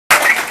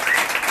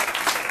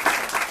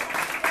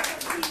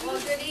Well,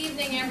 good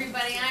evening,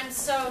 everybody. I'm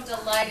so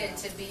delighted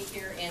to be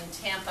here in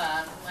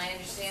Tampa. My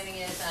understanding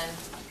is I'm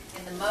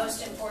in the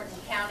most important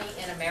county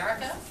in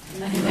America.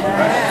 Gladys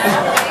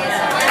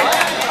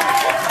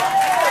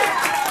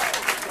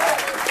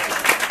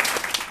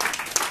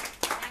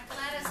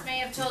may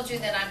have told you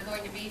that I'm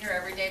going to be here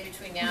every day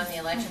between now and the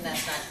election.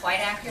 That's not quite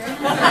accurate. A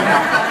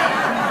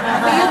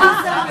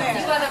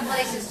few other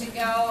places to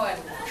go and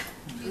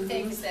a few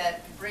things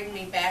that bring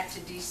me back to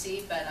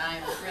D.C., but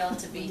I'm thrilled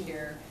to be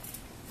here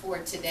for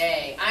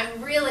today.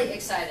 I'm really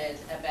excited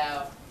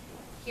about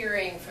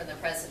hearing from the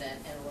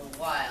President in a little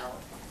while,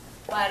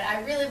 but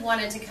I really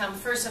wanted to come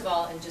first of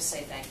all and just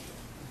say thank you.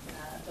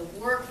 The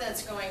work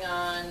that's going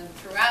on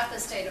throughout the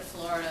state of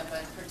Florida,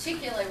 but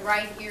particularly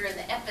right here in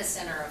the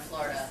epicenter of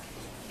Florida,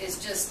 is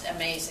just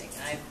amazing.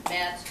 I've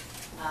met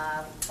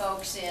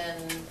folks in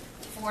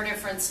 4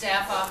 different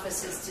staff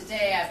offices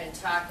today. I've been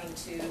talking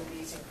to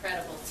these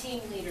incredible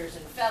team leaders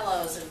and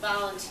fellows and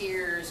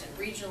volunteers and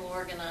regional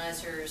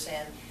organizers,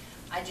 and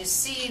I just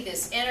see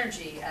this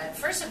energy.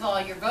 First of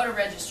all, your voter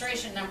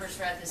registration numbers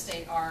throughout the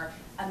state are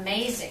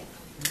amazing.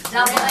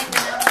 Doubling the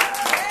numbers.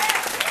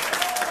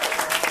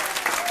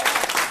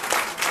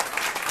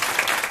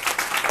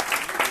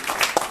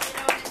 You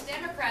know, as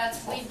Democrats,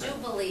 we do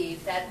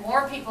believe that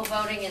more people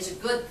voting is a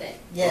good thing.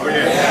 Yes. Oh,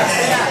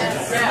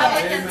 yes.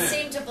 Republicans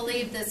seem to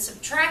believe that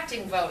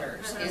subtracting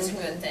voters is a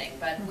good thing,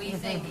 but we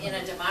think in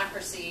a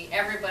democracy,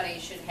 everybody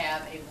should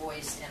have a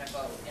voice and a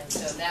vote, and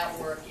so that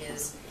work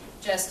is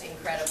just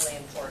incredibly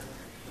important.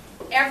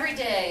 Every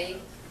day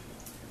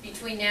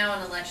between now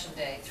and Election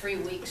Day, 3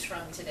 weeks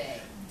from today,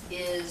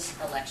 is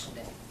Election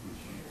Day.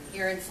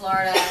 Here in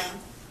Florida,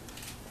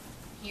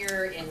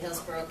 here in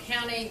Hillsborough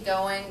County,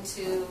 going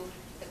to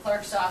the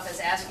clerk's office,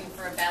 asking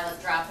for a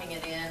ballot, dropping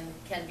it in,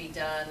 can be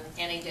done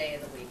any day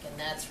of the week, and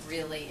that's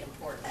really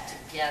important to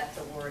get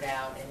the word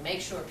out and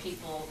make sure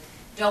people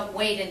don't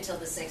wait until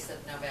the 6th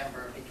of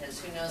November,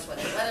 because who knows what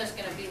the weather's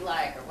going to be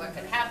like or what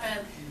could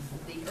happen.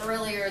 The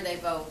earlier they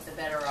vote, the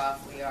better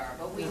off we are.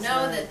 But we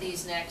know that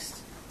these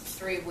next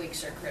 3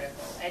 weeks are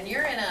critical. And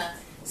you're in a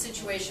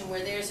situation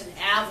where there's an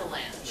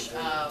avalanche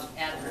of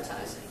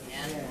advertising,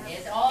 and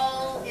it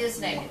all is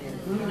negative.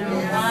 You know,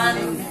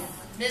 one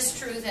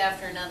mistruth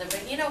after another.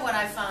 But you know what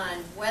I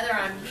find, whether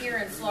I'm here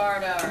in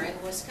Florida or in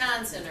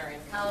Wisconsin or in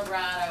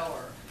Colorado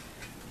or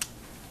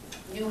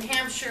New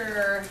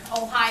Hampshire,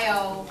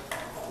 Ohio,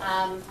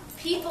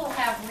 people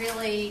have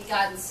really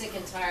gotten sick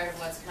and tired of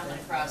what's coming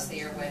across the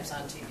airwaves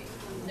on TV.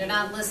 They're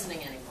not listening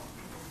anymore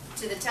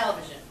to the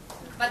television,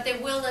 but they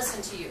will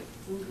listen to you.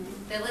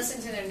 They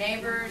listen to their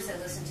neighbors, they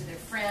listen to their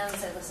friends,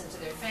 they listen to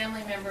their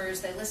family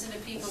members, they listen to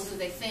people who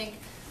they think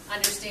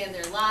understand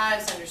their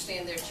lives,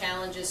 understand their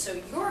challenges. So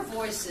your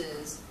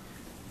voices,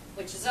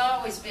 which has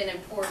always been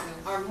important,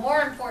 are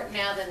more important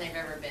now than they've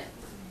ever been,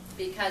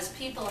 because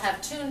people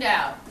have tuned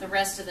out the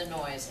rest of the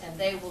noise and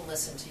they will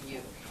listen to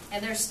you.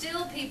 And there's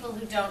still people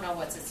who don't know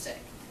what's at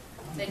stake.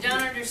 They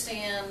don't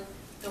understand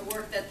the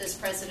work that this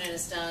president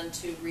has done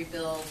to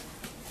rebuild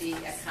the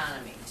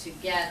economy, to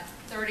get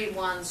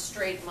 31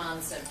 straight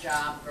months of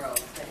job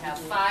growth, to have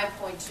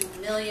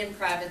 5.2 million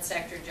private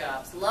sector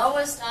jobs,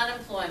 lowest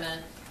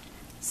unemployment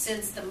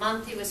since the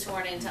month he was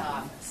sworn into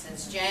office,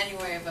 since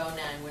January of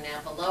 '09. We're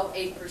now below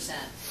 8%.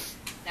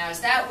 Now,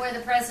 is that where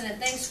the president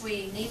thinks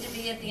we need to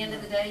be at the end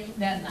of the day? You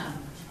bet not.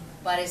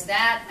 But is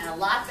that a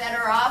lot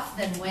better off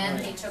than when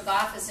he took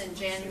office in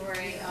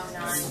January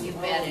 '09? You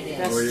bet it is.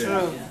 That's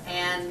true.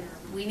 And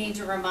we need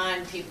to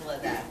remind people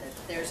of that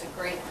there's a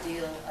great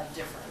deal of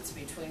difference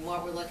between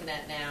what we're looking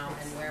at now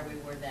and where we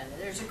were then.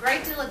 There's a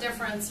great deal of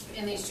difference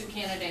in these two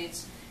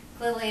candidates,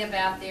 clearly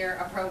about their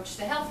approach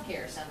to health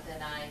care,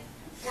 something I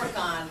work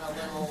on a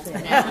little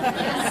now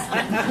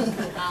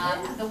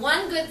and then. The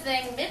one good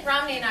thing, Mitt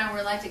Romney and I were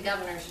elected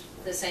governors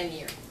the same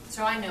year,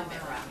 so I know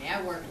Mitt Romney.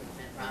 I worked with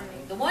Mitt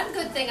Romney. The one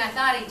good thing I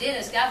thought he did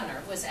as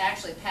governor was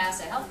actually pass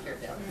a health care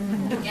bill,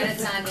 get it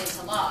signed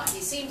into law.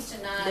 He seems to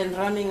not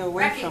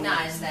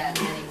recognize that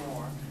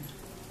anymore.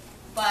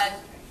 But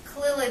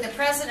clearly the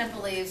president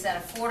believes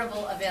that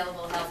affordable,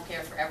 available health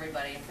care for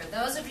everybody. And for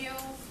those of you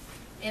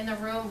in the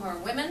room who are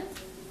women,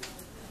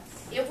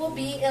 it will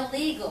be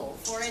illegal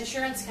for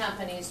insurance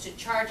companies to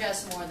charge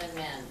us more than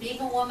men. Being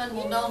a woman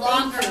will no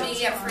longer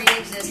be a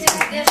pre-existing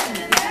condition.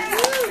 And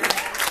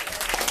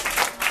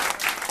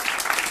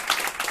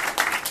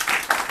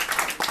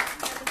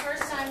for the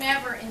first time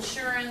ever,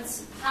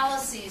 insurance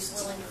policies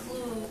will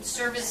include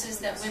services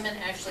that women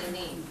actually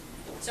need.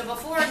 So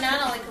before,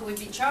 not only could we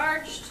be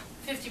charged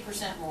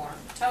 50% more,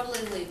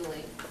 totally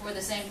legally, for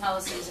the same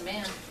policy as a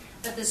man,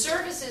 but the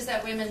services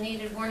that women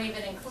needed weren't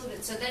even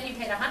included. So then you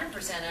paid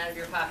 100% out of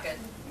your pocket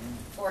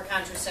for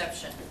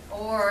contraception,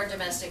 or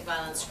domestic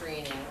violence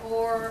screening,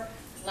 or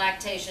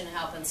lactation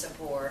help and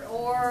support,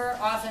 or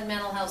often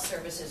mental health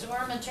services,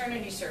 or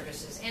maternity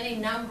services, any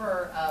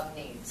number of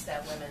needs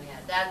that women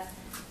had.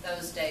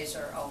 Those days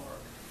are over.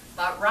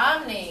 But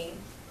Romney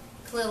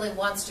clearly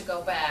wants to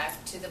go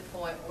back to the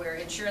point where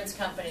insurance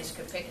companies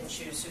could pick and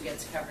choose who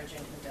gets coverage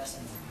and who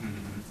doesn't.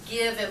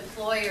 give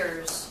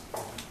employers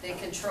the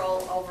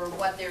control over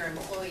what their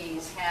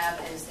employees have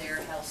as their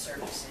health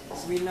services.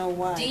 We know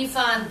why.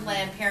 Defund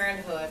Planned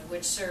Parenthood,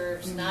 which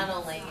serves not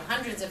only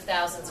hundreds of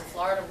thousands of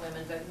Florida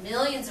women, but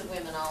millions of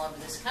women all over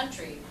this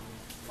country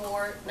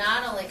for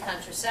not only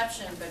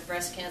contraception, but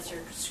breast cancer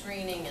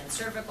screening and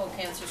cervical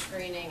cancer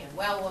screening and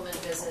well woman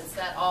visits.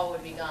 That all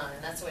would be gone,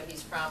 and that's what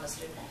he's promised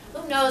to.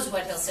 Who knows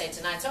what he'll say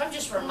tonight? So I'm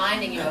just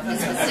reminding you of his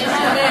position.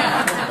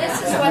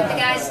 This is what the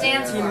guy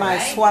stands for, He might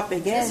right? swap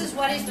again. This is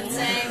what he's been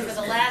saying for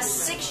the last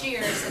 6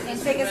 years that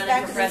he's Take been us running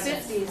back for to the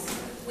president.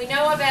 50s. We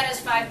know about his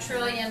 $5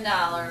 trillion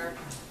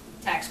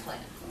tax plan.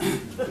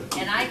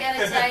 And I got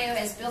to tell you,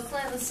 as Bill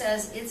Clinton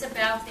says, it's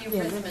about the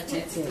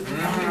arithmetic. You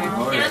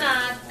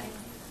cannot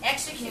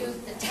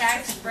execute the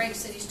tax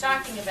breaks that he's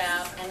talking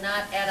about and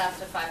not add up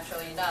to $5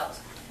 trillion.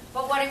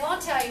 But what he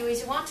won't tell you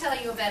is he won't tell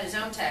you about his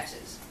own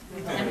taxes.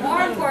 And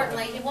more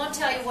importantly, he won't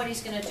tell you what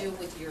he's going to do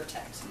with your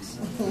taxes.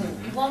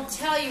 He won't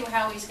tell you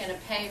how he's going to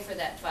pay for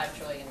that $5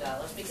 trillion,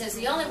 because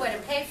the only way to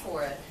pay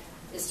for it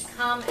is to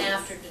come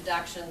after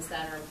deductions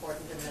that are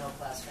important to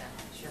middle-class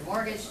families. Your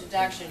mortgage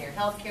deduction, your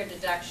health care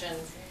deduction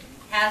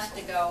has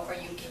to go, or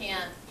you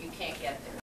can't get there.